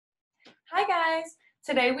Hi guys!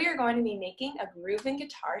 Today we are going to be making a Groovin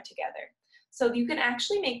guitar together. So you can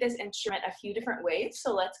actually make this instrument a few different ways,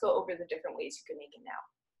 so let's go over the different ways you can make it now.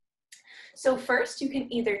 So first you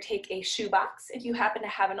can either take a shoebox, if you happen to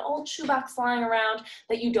have an old shoebox lying around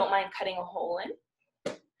that you don't mind cutting a hole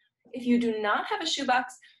in. If you do not have a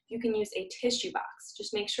shoebox, you can use a tissue box.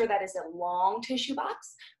 Just make sure that is a long tissue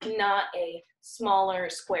box, not a smaller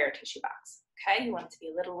square tissue box. Okay, you want it to be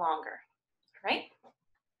a little longer, all right?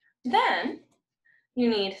 Then you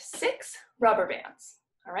need 6 rubber bands,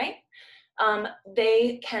 all right?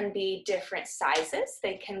 They can be different sizes.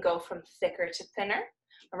 They can go from thicker to thinner,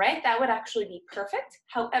 all right? That would actually be perfect.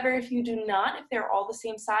 However, if you do not, if they're all the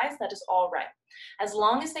same size, that is all right. As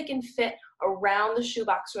long as they can fit around the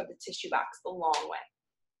shoebox or the tissue box the long way.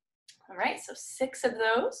 All right, so 6 of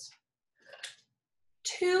those.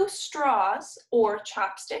 2 straws or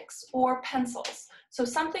chopsticks or pencils. So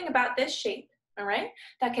something about this shape, all right,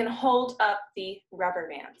 that can hold up the rubber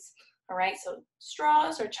bands, all right? So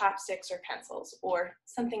straws or chopsticks or pencils or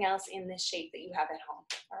something else in this shape that you have at home,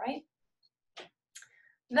 all right?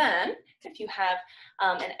 Then, if you have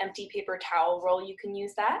an empty paper towel roll, you can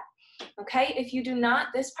use that, okay? If you do not,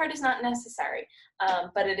 this part is not necessary,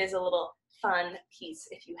 but it is a little fun piece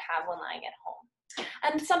if you have one lying at home.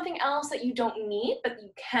 And something else that you don't need, but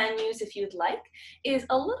you can use if you'd like, is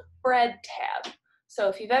a little bread tab. So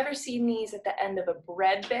if you've ever seen these at the end of a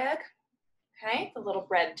bread bag, okay, the little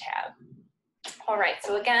bread tab. All right,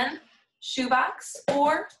 so again, shoebox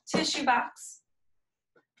or tissue box,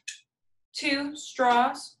 2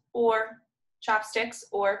 straws or chopsticks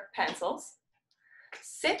or pencils,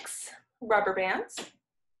 6 rubber bands,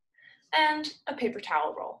 and a paper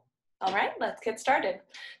towel roll. All right, let's get started.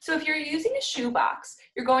 So if you're using a shoebox,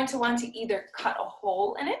 you're going to want to either cut a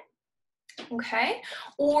hole in it, okay,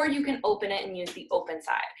 or you can open it and use the open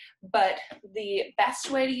side. But the best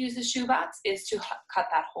way to use the shoebox is to cut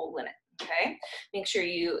that hole in it, okay? Make sure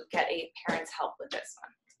you get a parent's help with this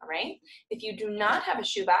one, all right? If you do not have a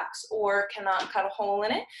shoebox or cannot cut a hole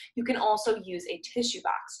in it, you can also use a tissue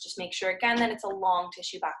box. Just make sure, again, that it's a long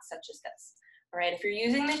tissue box such as this. All right, if you're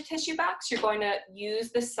using the tissue box, you're going to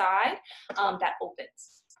use the side that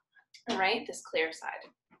opens, all right, this clear side.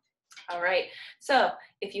 All right, so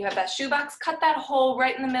if you have that shoebox, cut that hole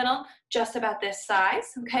right in the middle, just about this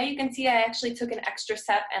size, okay? You can see I actually took an extra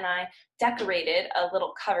step and I decorated a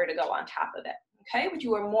little cover to go on top of it, okay? Which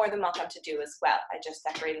you are more than welcome to do as well. I just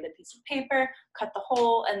decorated a piece of paper, cut the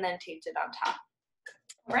hole, and then taped it on top,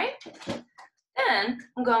 all right? Then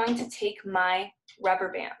I'm going to take my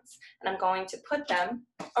rubber bands and I'm going to put them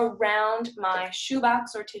around my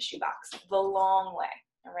shoebox or tissue box the long way,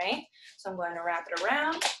 all right? So I'm going to wrap it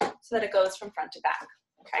around so that it goes from front to back,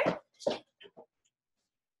 okay?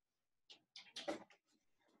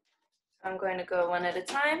 I'm going to go one at a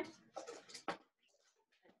time.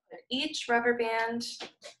 Put each rubber band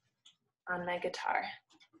on my guitar.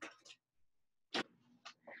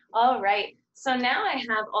 All right, so now I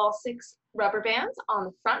have all 6 rubber bands on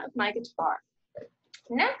the front of my guitar.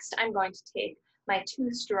 Next, I'm going to take my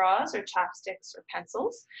 2 straws or chopsticks or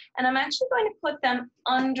pencils, and I'm actually going to put them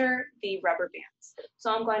under the rubber bands.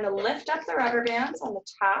 So I'm going to lift up the rubber bands on the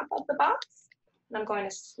top of the box, and I'm going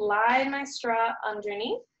to slide my straw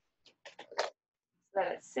underneath so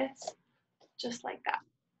that it sits just like that.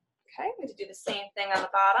 Okay, I'm going to do the same thing on the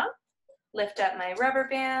bottom. Lift up my rubber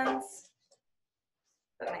bands,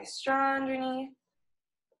 put my straw underneath,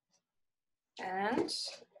 and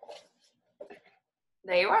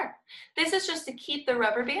there you are. This is just to keep the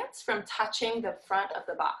rubber bands from touching the front of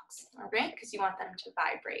the box, all right? Because you want them to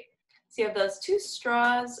vibrate. So you have those 2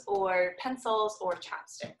 straws or pencils or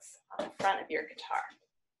chopsticks on the front of your guitar.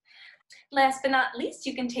 Last but not least,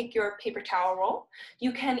 you can take your paper towel roll.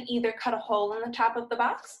 You can either cut a hole in the top of the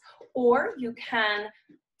box or you can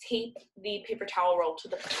tape the paper towel roll to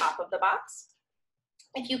the top of the box.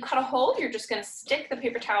 If you cut a hole, you're just going to stick the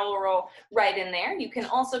paper towel roll right in there. You can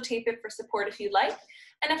also tape it for support if you'd like.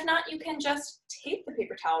 And if not, you can just tape the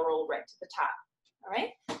paper towel roll right to the top, all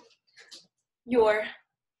right? Your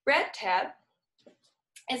bread tab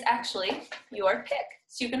is actually your pick.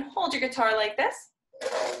 So you can hold your guitar like this,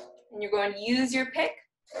 and you're going to use your pick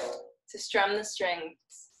to strum the strings,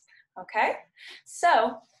 okay?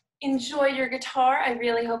 So enjoy your guitar. I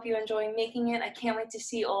really hope you enjoy making it. I can't wait to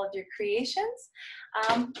see all of your creations.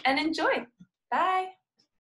 And enjoy. Bye.